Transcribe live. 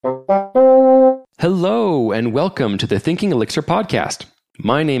Hello, and welcome to the Thinking Elixir podcast.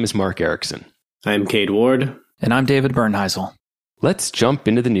 My name is Mark Erickson. I'm Cade Ward. And I'm David Bernheisel. Let's jump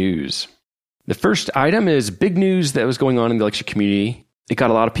into the news. The first item is big news that was going on in the Elixir community. It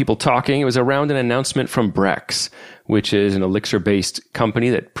got a lot of people talking. It was around an announcement from Brex, which is an Elixir-based company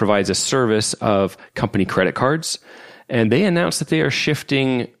that provides a service of company credit cards. And they announced that they are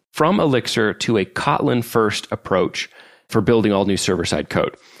shifting from Elixir to a Kotlin-first approach for building all new server-side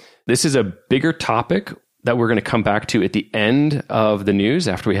code. This is a bigger topic that we're going to come back to at the end of the news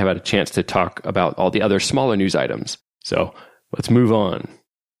after we have had a chance to talk about all the other smaller news items. So let's move on.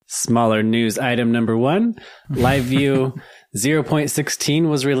 Smaller news item number 1, LiveView 0.16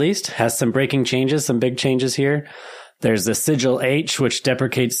 was released, has some breaking changes, some big changes here. There's the Sigil H, which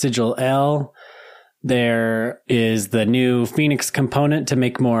deprecates Sigil L. There is the new Phoenix component to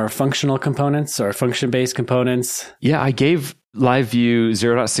make more functional components or function-based components. Yeah, I gave LiveView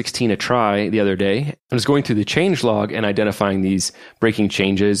 0.16 a try the other day. I was going through the changelog and identifying these breaking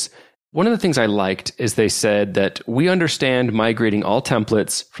changes. One of the things I liked is they said that we understand migrating all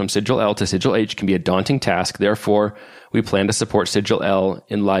templates from Sigil L to Sigil H can be a daunting task. Therefore, we plan to support Sigil L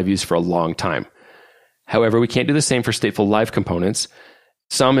in LiveViews for a long time. However, we can't do the same for stateful live components.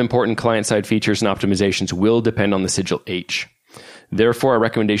 Some important client-side features and optimizations will depend on the Sigil H. Therefore, our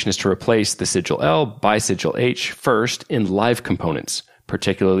recommendation is to replace the Sigil L by Sigil H first in live components,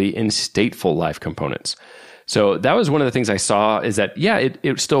 particularly in stateful live components. So that was one of the things I saw is that, yeah,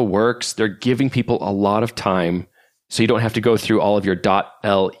 it still works. They're giving people a lot of time so you don't have to go through all of your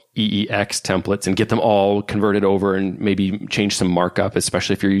 .leex templates and get them all converted over and maybe change some markup,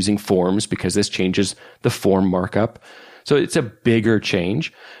 especially if you're using forms, because this changes the form markup. So it's a bigger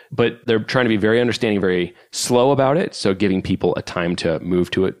change, but they're trying to be very understanding, very slow about it, so giving people a time to move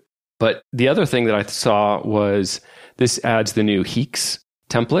to it. But the other thing that I saw was this adds the new HEEX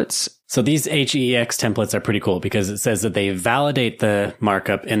templates. So these HEEX templates are pretty cool because it says that they validate the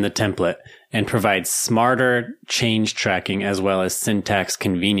markup in the template and provide smarter change tracking as well as syntax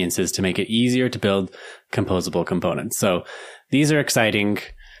conveniences to make it easier to build composable components. So these are exciting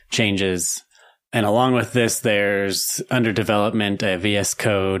changes. And along with this, there's under development a VS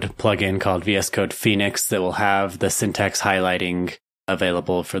Code plugin called VS Code Phoenix that will have the syntax highlighting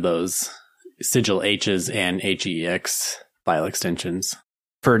available for those Sigil H's and HEEX file extensions.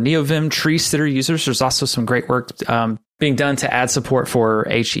 For NeoVim tree sitter users, there's also some great work being done to add support for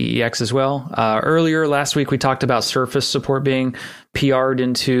HEEX as well. Earlier last week, we talked about Surface support being PR'd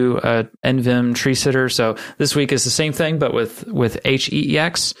into NVim tree sitter. So this week is the same thing, but with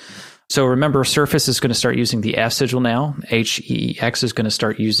HEEX. So remember, Surface is going to start using the F sigil now. HEEX is going to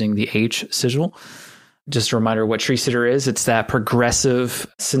start using the H sigil. Just a reminder what tree sitter is. It's that progressive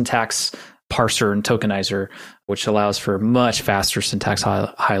syntax parser and tokenizer, which allows for much faster syntax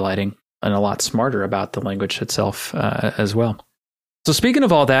highlighting and a lot smarter about the language itself as well. So speaking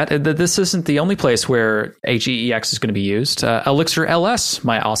of all that, this isn't the only place where HEEX is going to be used. Elixir LS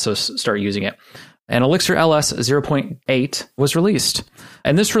might also start using it. And Elixir LS 0.8 was released.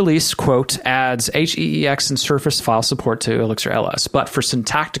 And this release, quote, adds HEEX and Surface file support to Elixir LS. But for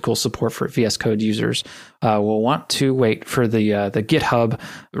syntactical support for VS Code users, we'll want to wait for the GitHub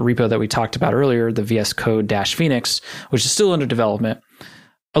repo that we talked about earlier, the VS Code-Phoenix, which is still under development.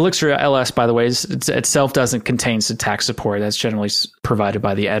 Elixir LS, by the way, itself doesn't contain syntax support. That's generally provided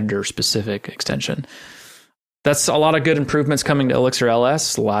by the editor-specific extension. That's a lot of good improvements coming to Elixir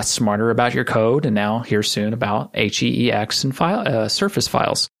LS, a lot smarter about your code, and now here soon about HEEX and Surface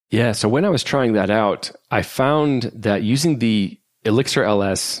files. Yeah, so when I was trying that out, I found that using the Elixir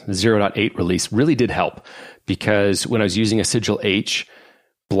LS 0.8 release really did help, because when I was using a Sigil H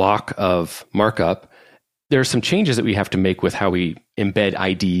block of markup, there are some changes that we have to make with how we embed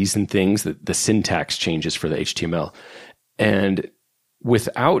IDs and things, the syntax changes for the HTML. And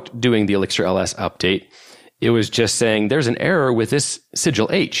without doing the Elixir LS update, it was just saying there's an error with this Sigil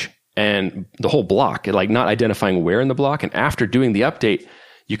H and the whole block, like not identifying where in the block. And after doing the update,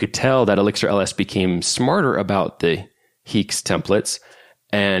 you could tell that Elixir LS became smarter about the HEEX templates,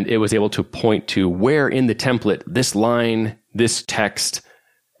 and it was able to point to where in the template, this line, this text.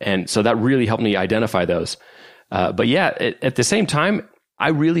 And so that really helped me identify those. But yeah, at the same time, I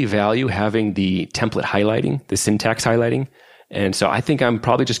really value having the template highlighting, the syntax highlighting. And so I think I'm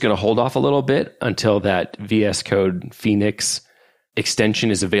probably just going to hold off a little bit until that VS Code Phoenix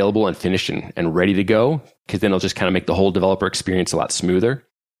extension is available and finished and ready to go, because then it'll just kind of make the whole developer experience a lot smoother.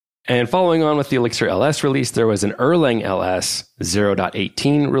 And following on with the Elixir LS release, there was an Erlang LS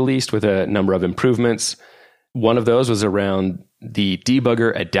 0.18 released with a number of improvements. One of those was around the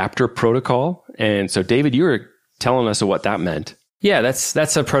debugger adapter protocol. And so, David, you were telling us what that meant. Yeah,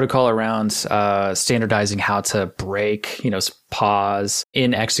 that's a protocol around standardizing how to break, pause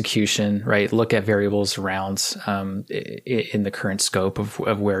in execution, right? Look at variables around in the current scope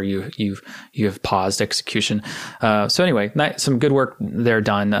of where you have paused execution. So anyway, some good work there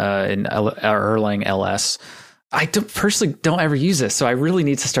done in Erlang LS. I personally don't ever use this, so I really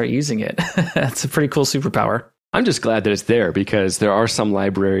need to start using it. That's a pretty cool superpower. I'm just glad that it's there because there are some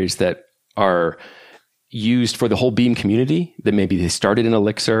libraries that are used for the whole Beam community that maybe they started in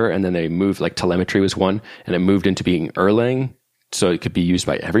Elixir and then they moved, like telemetry was one, and it moved into being Erlang, so it could be used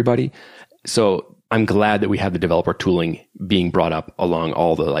by everybody. So I'm glad that we have the developer tooling being brought up along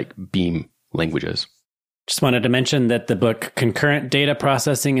all the Beam languages. Just wanted to mention that the book Concurrent Data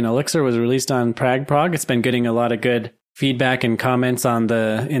Processing in Elixir was released on PragProg. It's been getting a lot of good feedback and comments in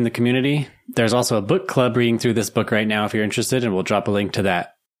the community. There's also a book club reading through this book right now if you're interested, and we'll drop a link to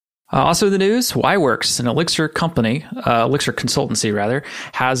that. Also in the news, Yworks, an Elixir company, Elixir consultancy rather,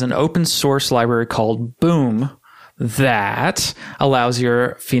 has an open source library called Boom that allows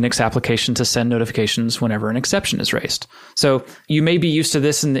your Phoenix application to send notifications whenever an exception is raised. So you may be used to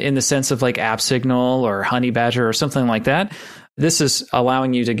this in the sense of AppSignal or Honeybadger or something like that. This is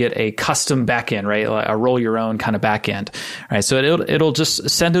allowing you to get a custom backend, right? A roll your own kind of backend, right? So it'll just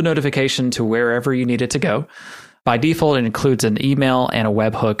send a notification to wherever you need it to go. By default, it includes an email and a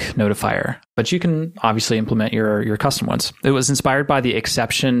webhook notifier, but you can obviously implement your custom ones. It was inspired by the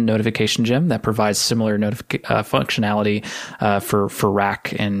exception notification gem that provides similar functionality for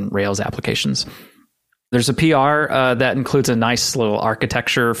Rack and Rails applications. There's a PR that includes a nice little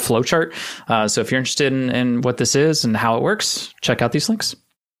architecture flowchart. So if you're interested in what this is and how it works, check out these links.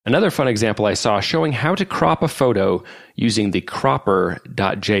 Another fun example I saw showing how to crop a photo using the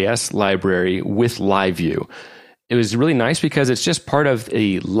cropper.js library with LiveView. It was really nice because it's just part of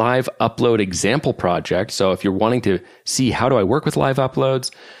a live upload example project. So if you're wanting to see how do I work with live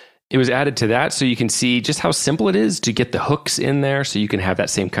uploads, it was added to that so you can see just how simple it is to get the hooks in there so you can have that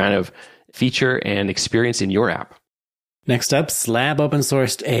same kind of feature and experience in your app. Next up, Slab open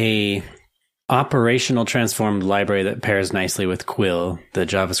sourced a operational transformed library that pairs nicely with Quill, the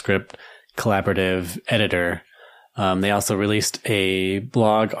JavaScript collaborative editor. They also released a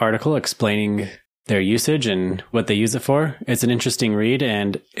blog article explaining their usage and what they use it for. It's an interesting read,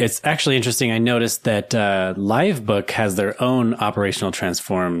 and it's actually interesting. I noticed that Livebook has their own operational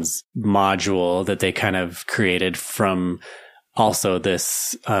transforms module that they kind of created from also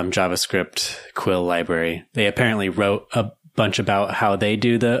this JavaScript Quill library. They apparently wrote a bunch about how they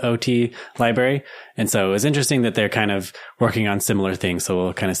do the OT library. And so it was interesting that they're kind of working on similar things. So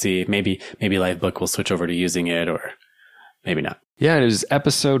we'll kind of see maybe Livebook will switch over to using it or maybe not. Yeah, it was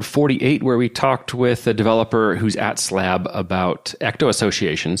episode 48 where we talked with a developer who's at Slab about ecto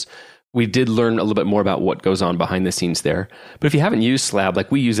associations. We did learn a little bit more about what goes on behind the scenes there. But if you haven't used Slab,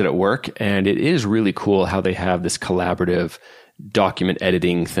 we use it at work, and it is really cool how they have this collaborative document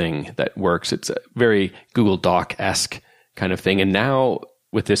editing thing that works. It's a very Google Doc-esque kind of thing. And now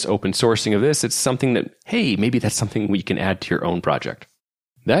with this open sourcing of this, it's something that, hey, maybe that's something we can add to your own project.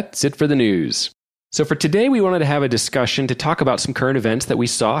 That's it for the news. So for today, we wanted to have a discussion to talk about some current events that we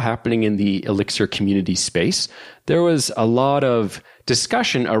saw happening in the Elixir community space. There was a lot of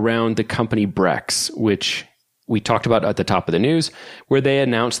discussion around the company Brex, which we talked about at the top of the news, where they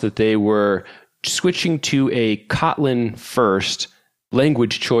announced that they were switching to a Kotlin first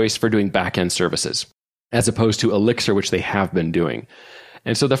language choice for doing backend services, as opposed to Elixir, which they have been doing.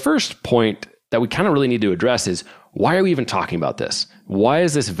 And so the first point that we kind of really need to address is, why are we even talking about this? Why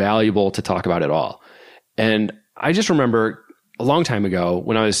is this valuable to talk about at all? And I just remember a long time ago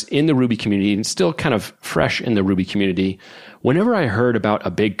when I was in the Ruby community and still kind of fresh in the Ruby community, whenever I heard about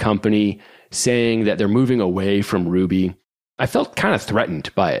a big company saying that they're moving away from Ruby, I felt kind of threatened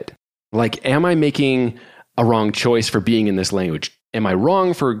by it. Am I making a wrong choice for being in this language? Am I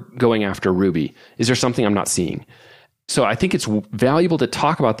wrong for going after Ruby? Is there something I'm not seeing? So I think it's valuable to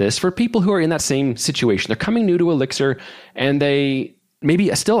talk about this for people who are in that same situation. They're coming new to Elixir and they maybe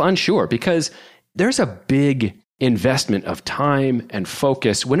are still unsure because there's a big investment of time and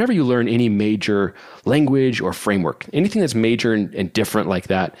focus whenever you learn any major language or framework. Anything that's major and different like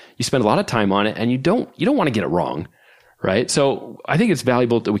that, you spend a lot of time on it and you don't want to get it wrong, right? So I think it's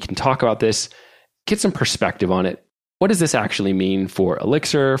valuable that we can talk about this, get some perspective on it. What does this actually mean for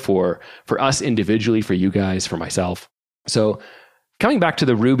Elixir, for us individually, for you guys, for myself? So coming back to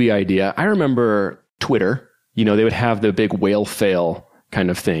the Ruby idea, I remember Twitter, they would have the big whale fail kind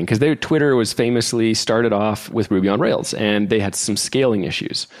of thing because Twitter was famously started off with Ruby on Rails and they had some scaling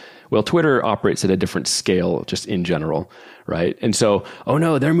issues. Well, Twitter operates at a different scale just in general, right? And so, oh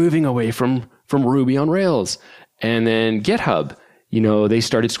no, they're moving away from Ruby on Rails. And then GitHub they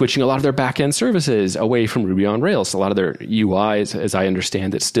started switching a lot of their back-end services away from Ruby on Rails. A lot of their UI, as I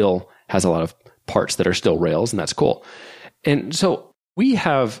understand it, still has a lot of parts that are still Rails, and that's cool. And so we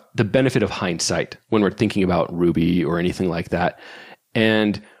have the benefit of hindsight when we're thinking about Ruby or anything like that.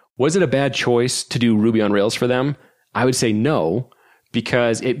 And was it a bad choice to do Ruby on Rails for them? I would say no,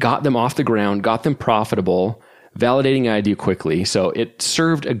 because it got them off the ground, got them profitable, validating an idea quickly. So it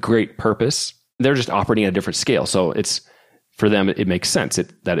served a great purpose. They're just operating at a different scale. So it's for them, it makes sense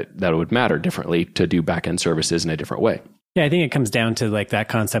that it would matter differently to do backend services in a different way. Yeah, I think it comes down to like that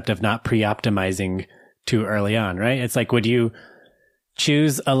concept of not pre-optimizing too early on, right? It's like, would you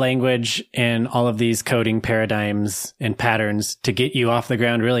choose a language and all of these coding paradigms and patterns to get you off the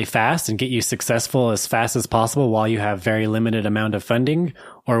ground really fast and get you successful as fast as possible while you have very limited amount of funding?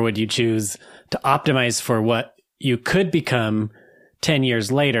 Or would you choose to optimize for what you could become 10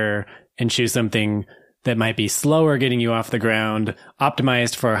 years later and choose something that might be slower getting you off the ground,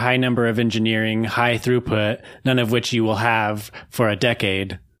 optimized for a high number of engineering, high throughput, none of which you will have for a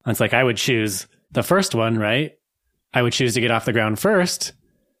decade? It's like, I would choose the first one, right? I would choose to get off the ground first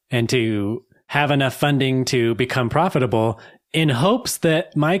and to have enough funding to become profitable in hopes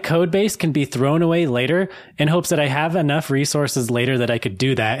that my code base can be thrown away later, in hopes that I have enough resources later that I could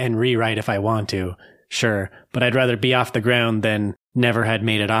do that and rewrite if I want to. Sure, but I'd rather be off the ground than never had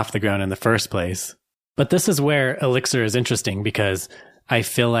made it off the ground in the first place. But this is where Elixir is interesting, because I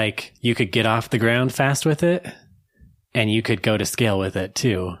feel like you could get off the ground fast with it and you could go to scale with it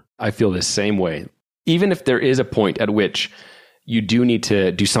too. I feel the same way. Even if there is a point at which you do need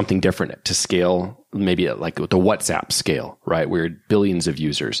to do something different to scale, maybe at like the WhatsApp scale, right? Where billions of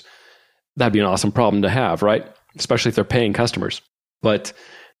users, that'd be an awesome problem to have, right? Especially if they're paying customers. But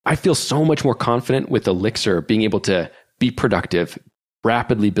I feel so much more confident with Elixir being able to be productive,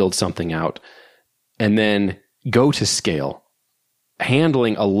 rapidly build something out, and then go to scale,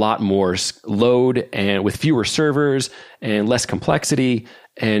 handling a lot more load and with fewer servers and less complexity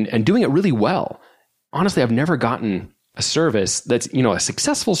and doing it really well. Honestly, I've never gotten a service that's, a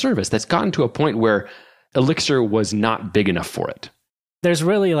successful service that's gotten to a point where Elixir was not big enough for it. There's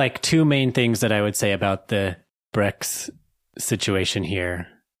really like two main things that I would say about the Brex situation here.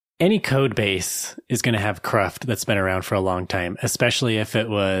 Any code base is going to have cruft that's been around for a long time, especially if it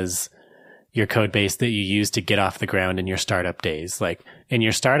was your code base that you used to get off the ground in your startup days. Like in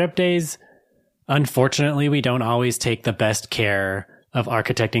your startup days, unfortunately, we don't always take the best care of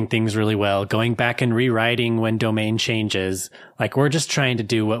architecting things really well, going back and rewriting when domain changes. Like we're just trying to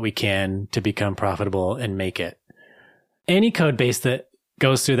do what we can to become profitable and make it. Any code base that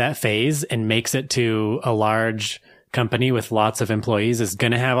goes through that phase and makes it to a large company with lots of employees is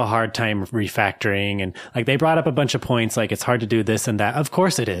going to have a hard time refactoring. And like they brought up a bunch of points, like it's hard to do this and that. Of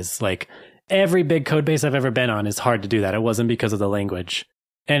course it is. Like every big code base I've ever been on is hard to do that. It wasn't because of the language.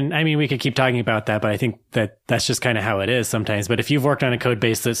 And I mean, we could keep talking about that, but I think that that's just kind of how it is sometimes. But if you've worked on a code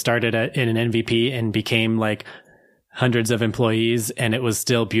base that started in an MVP and became like hundreds of employees and it was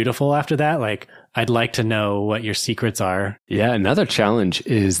still beautiful after that, like I'd like to know what your secrets are. Yeah, another challenge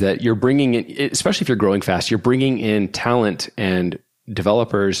is that you're bringing in, especially if you're growing fast, you're bringing in talent and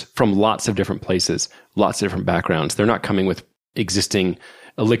developers from lots of different places, lots of different backgrounds. They're not coming with existing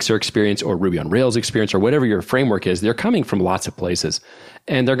Elixir experience or Ruby on Rails experience or whatever your framework is. They're coming from lots of places,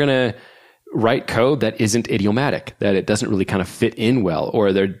 and they're going to write code that isn't idiomatic, that it doesn't really kind of fit in well,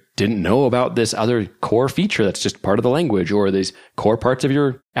 or they didn't know about this other core feature that's just part of the language, or these core parts of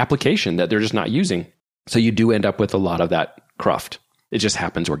your application that they're just not using. So you do end up with a lot of that cruft. It just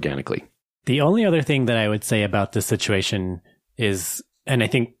happens organically. The only other thing that I would say about this situation is, and I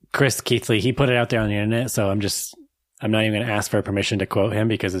think Chris Keithley, he put it out there on the internet, so I'm not even going to ask for permission to quote him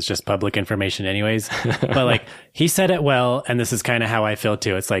because it's just public information anyways. But like he said it well, and this is kind of how I feel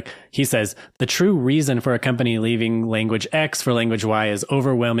too. It's like he says, the true reason for a company leaving language X for language Y is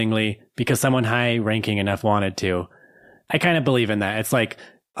overwhelmingly because someone high ranking enough wanted to. I kind of believe in that. It's like,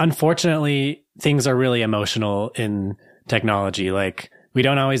 unfortunately, things are really emotional in technology. Like we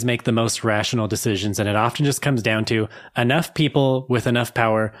don't always make the most rational decisions, and it often just comes down to enough people with enough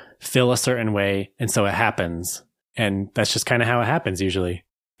power feel a certain way, and so it happens. And that's just kind of how it happens usually.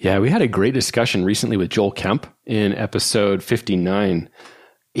 Yeah, we had a great discussion recently with Joel Kemp in episode 59.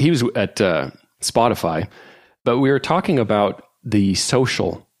 He was at Spotify, but we were talking about the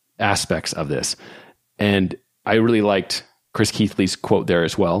social aspects of this. And I really liked Chris Keithley's quote there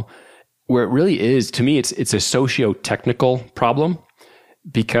as well, where it really is, to me, it's a socio-technical problem,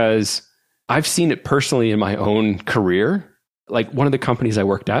 because I've seen it personally in my own career. Like one of the companies I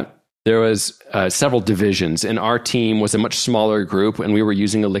worked at, there was several divisions, and our team was a much smaller group, and we were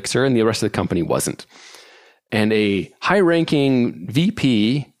using Elixir, and the rest of the company wasn't. and a high-ranking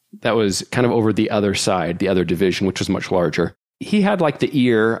VP that was kind of over the other side, the other division, which was much larger. He had like the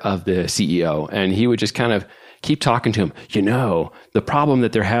ear of the CEO, and he would just kind of keep talking to him. The problem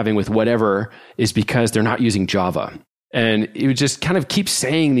that they're having with whatever is because they're not using Java. And he would just kind of keep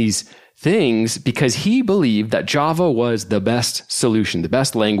saying these things because he believed that Java was the best solution, the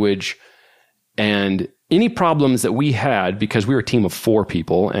best language. And any problems that we had, because we were a team of 4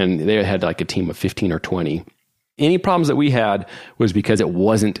 people and they had like a team of 15 or 20, any problems that we had was because it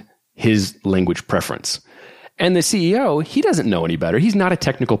wasn't his language preference. And the CEO, he doesn't know any better. He's not a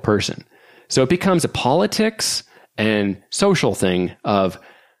technical person. So it becomes a politics and social thing of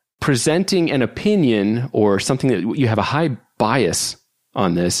presenting an opinion or something that you have a high bias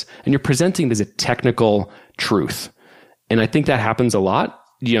on this, and you're presenting it as a technical truth. And I think that happens a lot,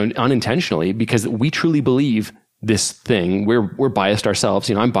 unintentionally, because we truly believe this thing. We're biased ourselves.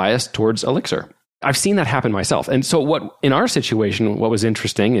 I'm biased towards Elixir. I've seen that happen myself. And so in our situation, what was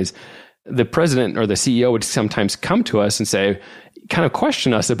interesting is the president or the CEO would sometimes come to us and say, kind of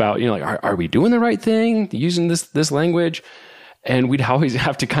question us about, are we doing the right thing using this language? And we'd always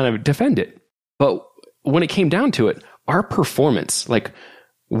have to kind of defend it. But when it came down to it, our performance,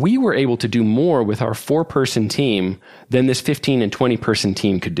 we were able to do more with our 4-person team than this 15 and 20-person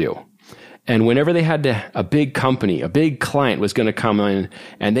team could do. And whenever they had a big company, a big client was going to come in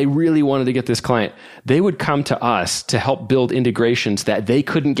and they really wanted to get this client, they would come to us to help build integrations that they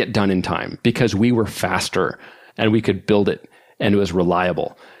couldn't get done in time because we were faster and we could build it and it was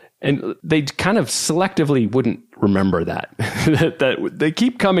reliable. And they kind of selectively wouldn't remember that, that they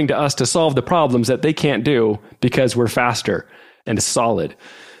keep coming to us to solve the problems that they can't do because we're faster and solid.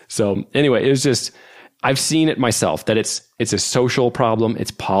 So anyway, it was just, I've seen it myself that it's a social problem. It's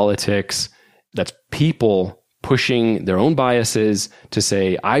politics. That's people pushing their own biases to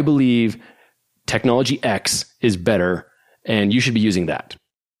say, I believe technology X is better and you should be using that.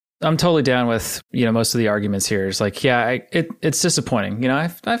 I'm totally down with, most of the arguments here. It's it's disappointing. I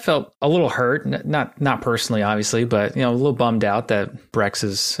felt a little hurt, not personally, obviously, but, a little bummed out that Brex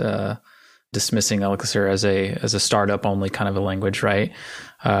is dismissing Elixir as a startup only kind of a language, right?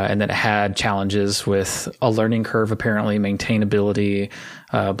 And that it had challenges with a learning curve, apparently maintainability,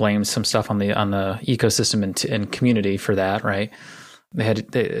 blamed some stuff on the ecosystem and community for that, right?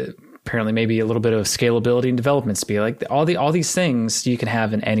 They apparently maybe a little bit of scalability and development speed, all these things you can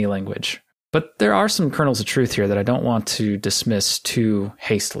have in any language. But there are some kernels of truth here that I don't want to dismiss too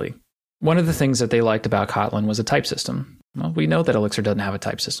hastily. One of the things that they liked about Kotlin was a type system. Well, we know that Elixir doesn't have a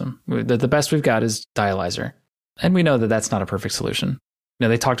type system. The best we've got is Dialyzer. And we know that that's not a perfect solution.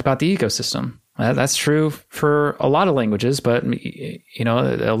 They talked about the ecosystem. That's true for a lot of languages, but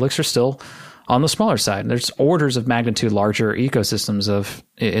Elixir's still on the smaller side. There's orders of magnitude larger ecosystems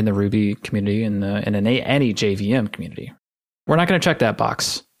in the Ruby community and in any JVM community. We're not going to check that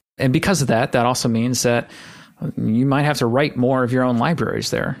box. And because of that also means that you might have to write more of your own libraries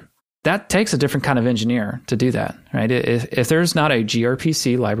there. That takes a different kind of engineer to do that, right? If there's not a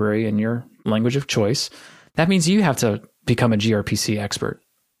gRPC library in your language of choice, that means you have to become a gRPC expert.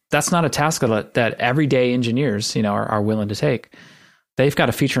 That's not a task that everyday engineers, are willing to take. They've got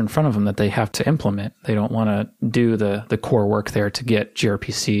a feature in front of them that they have to implement. They don't want to do the core work there to get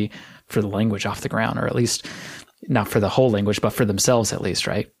gRPC for the language off the ground, or at least not for the whole language, but for themselves at least,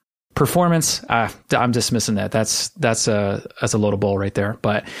 right? Performance, I'm dismissing that. That's a load of bull right there.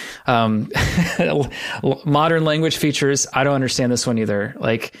 But modern language features, I don't understand this one either.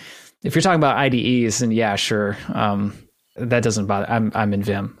 If you're talking about IDEs, then yeah, sure. That doesn't bother. I'm in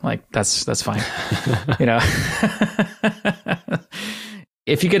Vim. That's fine.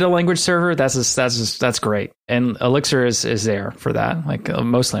 If you get a language server, that's great. And Elixir is there for that.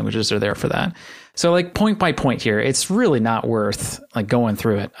 Most languages are there for that. So point by point here, it's really not worth going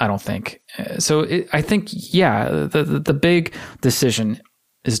through it, I don't think. I think, yeah, the big decision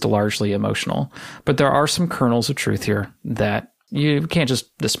is largely emotional, but there are some kernels of truth here that you can't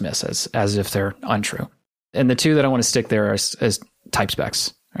just dismiss as if they're untrue. And the two that I want to stick there is type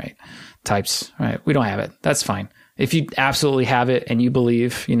specs, right? Types, right? We don't have it. That's fine. If you absolutely have it and you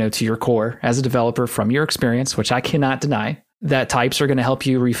believe, to your core as a developer from your experience, which I cannot deny, that types are going to help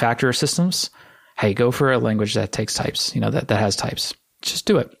you refactor systems, hey, go for a language that takes types, that has types. Just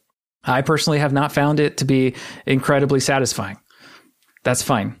do it. I personally have not found it to be incredibly satisfying. That's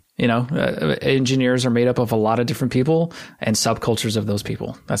fine. Engineers are made up of a lot of different people and subcultures of those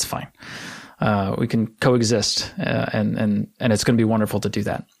people. That's fine. We can coexist, and it's going to be wonderful to do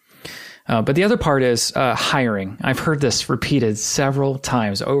that. But the other part is hiring. I've heard this repeated several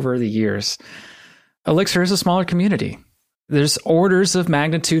times over the years. Elixir is a smaller community. There's orders of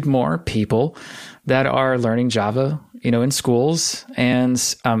magnitude more people that are learning Java, in schools,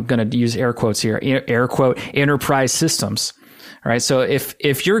 and I'm going to use air quotes here, air quote, enterprise systems. All right. So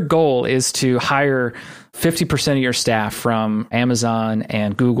if your goal is to hire 50% of your staff from Amazon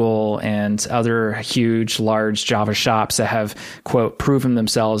and Google and other huge, large Java shops that have, quote, proven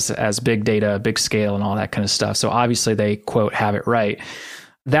themselves as big data, big scale, and all that kind of stuff. So obviously they, quote, have it right.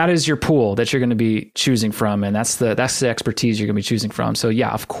 That is your pool that you're going to be choosing from, and that's the expertise you're going to be choosing from. So yeah,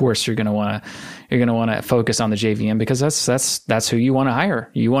 of course you're going to want to focus on the JVM because that's who you want to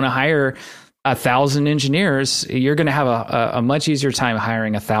hire. You want to hire 1,000 engineers. You're going to have a much easier time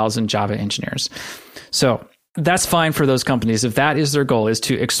hiring 1,000 Java engineers. So that's fine for those companies. If that is their goal, is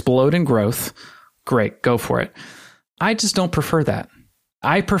to explode in growth, great, go for it. I just don't prefer that.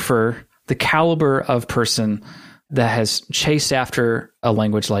 I prefer the caliber of person that has chased after a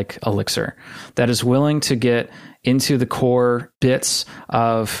language like Elixir, that is willing to get into the core bits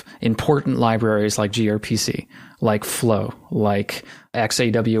of important libraries like gRPC, like Flow, like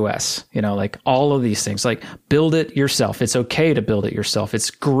XAWS, like all of these things. Like, build it yourself. It's okay to build it yourself. It's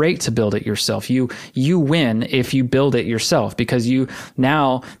great to build it yourself. You win if you build it yourself, because you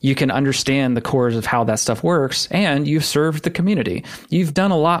can understand the cores of how that stuff works, and you've served the community. You've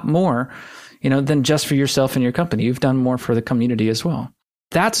done a lot more than just for yourself and your company. You've done more for the community as well.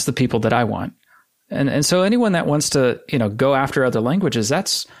 That's the people that I want. And so anyone that wants to, go after other languages,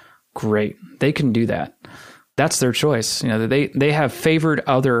 that's great. They can do that. That's their choice. They have favored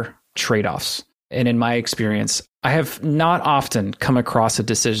other trade-offs. And in my experience, I have not often come across a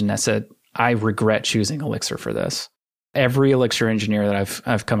decision that said, I regret choosing Elixir for this. Every Elixir engineer that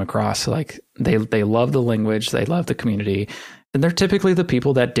I've come across, like they love the language, they love the community, and they're typically the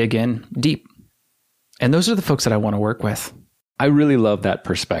people that dig in deep. And those are the folks that I want to work with. I really love that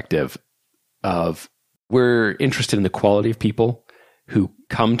perspective of we're interested in the quality of people who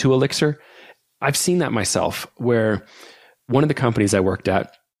come to Elixir. I've seen that myself, where one of the companies I worked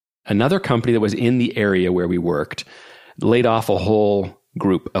at, another company that was in the area where we worked, laid off a whole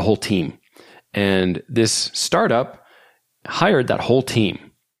group, a whole team. And this startup hired that whole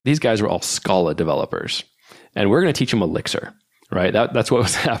team. These guys were all Scala developers. And we're going to teach them Elixir, right? That's what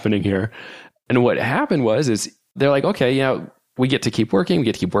was happening here. And what happened is they're like, okay, we get to keep working. We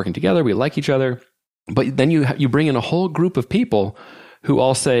get to keep working together. We like each other. But then you bring in a whole group of people who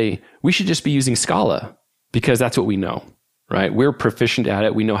all say, we should just be using Scala because that's what we know, right? We're proficient at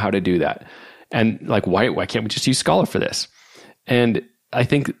it. We know how to do that. And like, why can't we just use Scala for this? And I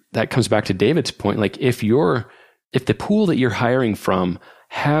think that comes back to David's point. Like, if the pool that you're hiring from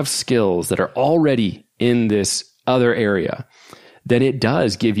have skills that are already in this other area, then it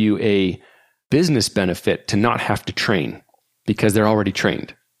does give you a business benefit to not have to train because they're already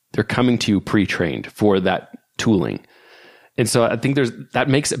trained. They're coming to you pre-trained for that tooling. And so I think that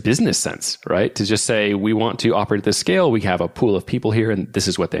makes a business sense, right? To just say, we want to operate at this scale. We have a pool of people here and this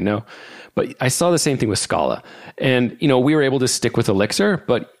is what they know. But I saw the same thing with Scala. And, we were able to stick with Elixir,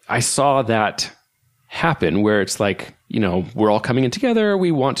 but I saw that happen where it's like, we're all coming in together. We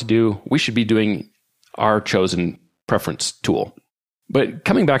should be doing our chosen preference tool. But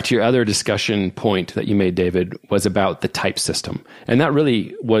coming back to your other discussion point that you made, David, was about the type system. And that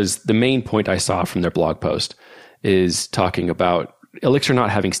really was the main point I saw from their blog post, is talking about Elixir not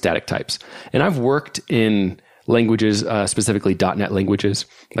having static types. And I've worked in languages, specifically .NET languages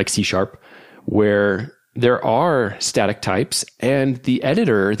like C#, where there are static types, and the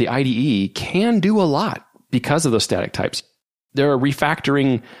editor, the IDE, can do a lot because of those static types. There are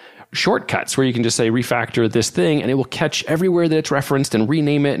refactoring shortcuts where you can just say refactor this thing and it will catch everywhere that it's referenced and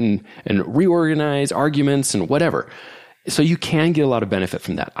rename it and reorganize arguments and whatever. So you can get a lot of benefit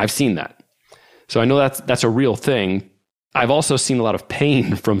from that. I've seen that. So I know that's a real thing. I've also seen a lot of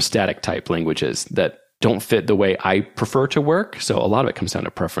pain from static type languages that don't fit the way I prefer to work. So a lot of it comes down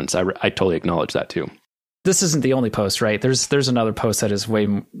to preference. I totally acknowledge that too. This isn't the only post, right? There's another post that is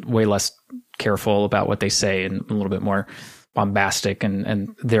way less careful about what they say and a little bit more bombastic,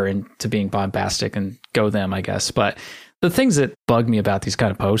 and they're into being bombastic, and go them, I guess. But the things that bug me about these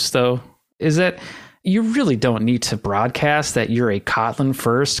kind of posts, though, is that you really don't need to broadcast that you're a Kotlin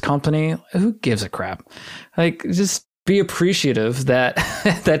first company. Who gives a crap? Like, just be appreciative that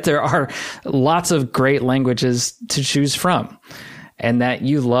that there are lots of great languages to choose from, and that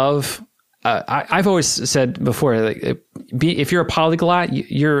you love. I've always said before, like, if you're a polyglot,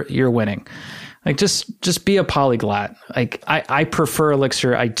 you're winning. Like, just be a polyglot. Like, I prefer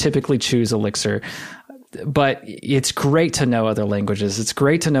Elixir. I typically choose Elixir, but it's great to know other languages. It's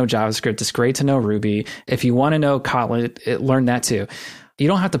great to know JavaScript. It's great to know Ruby. If you want to know Kotlin, learn that too. You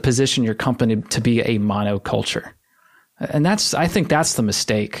don't have to position your company to be a monoculture. And I think that's the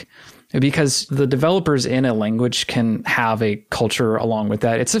mistake, because the developers in a language can have a culture along with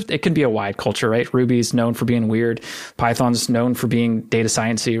that. It can be a wide culture, right? Ruby's known for being weird. Python's known for being data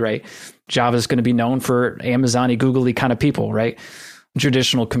sciencey, right? Java's going to be known for Amazon-y, Google-y kind of people, right?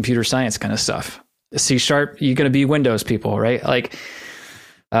 Traditional computer science kind of stuff. C#, you're going to be Windows people, right? Like,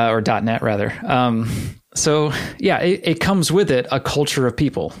 or .NET rather. So yeah, it comes with it a culture of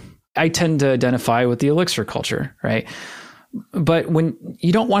people. I tend to identify with the Elixir culture, right? But when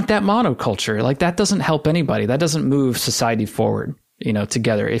you don't want that monoculture, like that doesn't help anybody. That doesn't move society forward,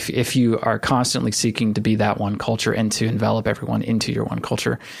 together. If you are constantly seeking to be that one culture and to envelop everyone into your one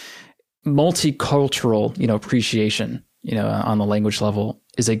culture, multicultural, appreciation, on the language level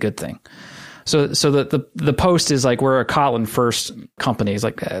is a good thing. So the post is like, we're a Kotlin first company. It's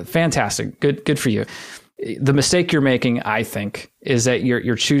like, fantastic. Good for you. The mistake you're making, I think, is that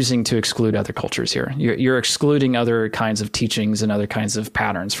you're choosing to exclude other cultures here. You're excluding other kinds of teachings and other kinds of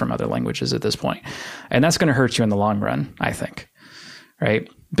patterns from other languages at this point. And that's going to hurt you in the long run, I think. Right?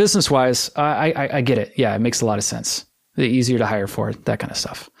 Business-wise, I get it. Yeah, it makes a lot of sense. Easier to hire for, that kind of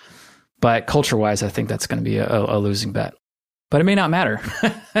stuff. But culture-wise, I think that's going to be a losing bet. But it may not matter.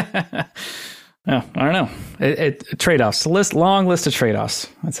 I don't know. Trade-offs. Long list of trade-offs.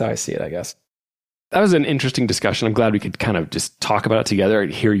 That's how I see it, I guess. That was an interesting discussion. I'm glad we could kind of just talk about it together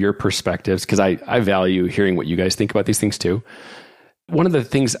and hear your perspectives, because I value hearing what you guys think about these things too. One of the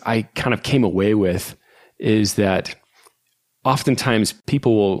things I kind of came away with is that oftentimes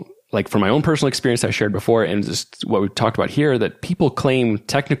people will, like from my own personal experience I shared before, and just what we've talked about here, that people claim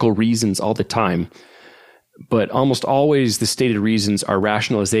technical reasons all the time, but almost always the stated reasons are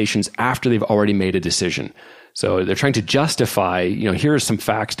rationalizations after they've already made a decision. So they're trying to justify, here are some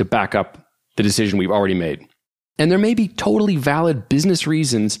facts to back up the decision we've already made. And there may be totally valid business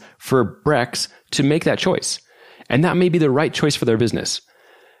reasons for Brex to make that choice. And that may be the right choice for their business.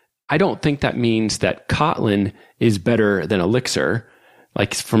 I don't think that means that Kotlin is better than Elixir,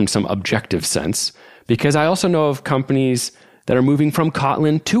 like from some objective sense, because I also know of companies that are moving from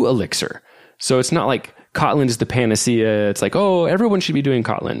Kotlin to Elixir. So it's not like Kotlin is the panacea. It's like, oh, everyone should be doing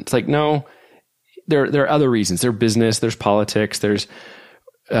Kotlin. It's like, no, there are other reasons. There's business, there's politics, there's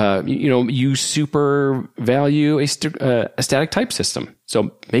you super value a static type system.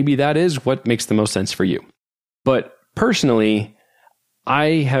 So maybe that is what makes the most sense for you. But personally, I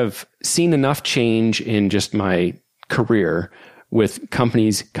have seen enough change in just my career with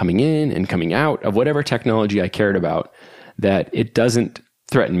companies coming in and coming out of whatever technology I cared about that it doesn't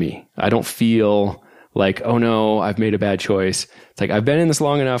threaten me. I don't feel like, oh no, I've made a bad choice. It's like, I've been in this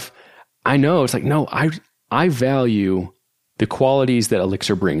long enough. I know it's like, no, I value the qualities that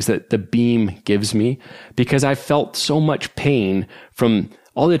Elixir brings, that the Beam gives me, because I felt so much pain from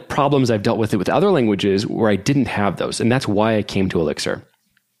all the problems I've dealt with it with other languages where I didn't have those. And that's why I came to Elixir.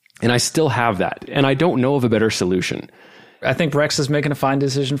 And I still have that. And I don't know of a better solution. I think Brex is making a fine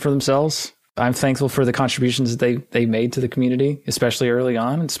decision for themselves. I'm thankful for the contributions that they made to the community, especially early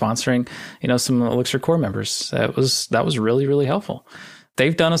on, and sponsoring, some Elixir core members. That was really, really helpful.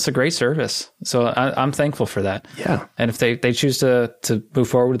 They've done us a great service. So I'm thankful for that. Yeah. And if they choose to move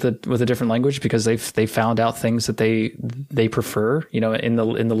forward with a different language because they found out things that they prefer, in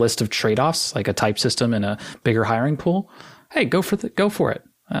the list of trade-offs, like a type system and a bigger hiring pool, hey, go for it.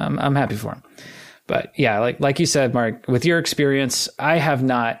 I'm happy for them. But yeah, like you said, Mark, with your experience, I have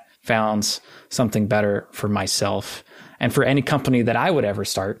not found something better for myself and for any company that I would ever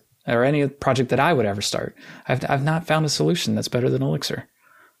start, or any project that I would ever start. I've not found a solution that's better than Elixir.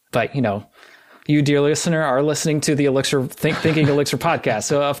 But, you, dear listener, are listening to the Elixir Thinking Elixir podcast.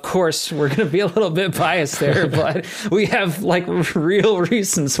 So, of course, we're going to be a little bit biased there, but we have real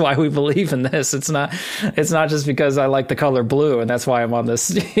reasons why we believe in this. It's not just because I like the color blue and that's why I'm on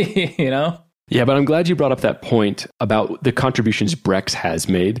this, Yeah, but I'm glad you brought up that point about the contributions Brex has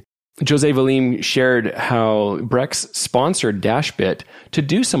made. Jose Valim shared how Brex sponsored Dashbit to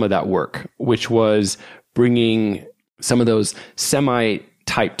do some of that work, which was bringing some of those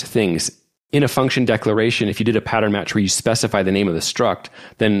semi-typed things in a function declaration. If you did a pattern match where you specify the name of the struct,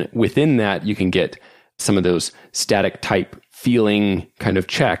 then within that, you can get some of those static type feeling kind of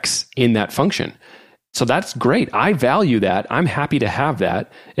checks in that function. So that's great. I value that. I'm happy to have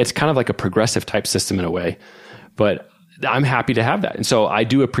that. It's kind of like a progressive type system in a way, but I'm happy to have that. And so I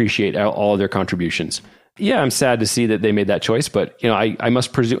do appreciate all of their contributions. Yeah, I'm sad to see that they made that choice, but I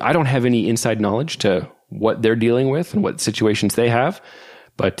must presume I don't have any inside knowledge to what they're dealing with and what situations they have,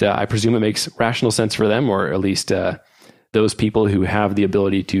 but I presume it makes rational sense for them, or at least those people who have the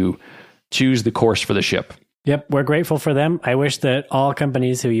ability to choose the course for the ship. Yep, we're grateful for them. I wish that all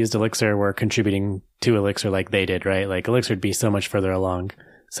companies who used Elixir were contributing to Elixir like they did, right? Like Elixir would be so much further along.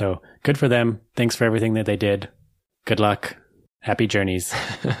 So good for them. Thanks for everything that they did. Good luck. Happy journeys.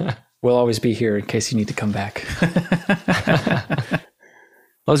 We'll always be here in case you need to come back.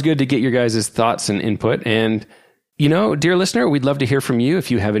 Well, it's good to get your guys' thoughts and input. And, dear listener, we'd love to hear from you. If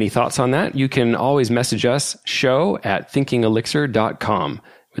you have any thoughts on that, you can always message us, show@thinkingelixir.com.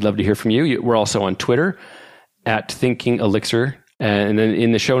 We'd love to hear from you. We're also on Twitter @thinkingelixir. And then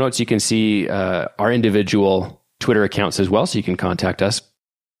in the show notes, you can see our individual Twitter accounts as well, so you can contact us.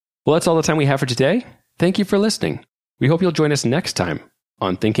 Well, that's all the time we have for today. Thank you for listening. We hope you'll join us next time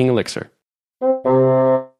on Thinking Elixir.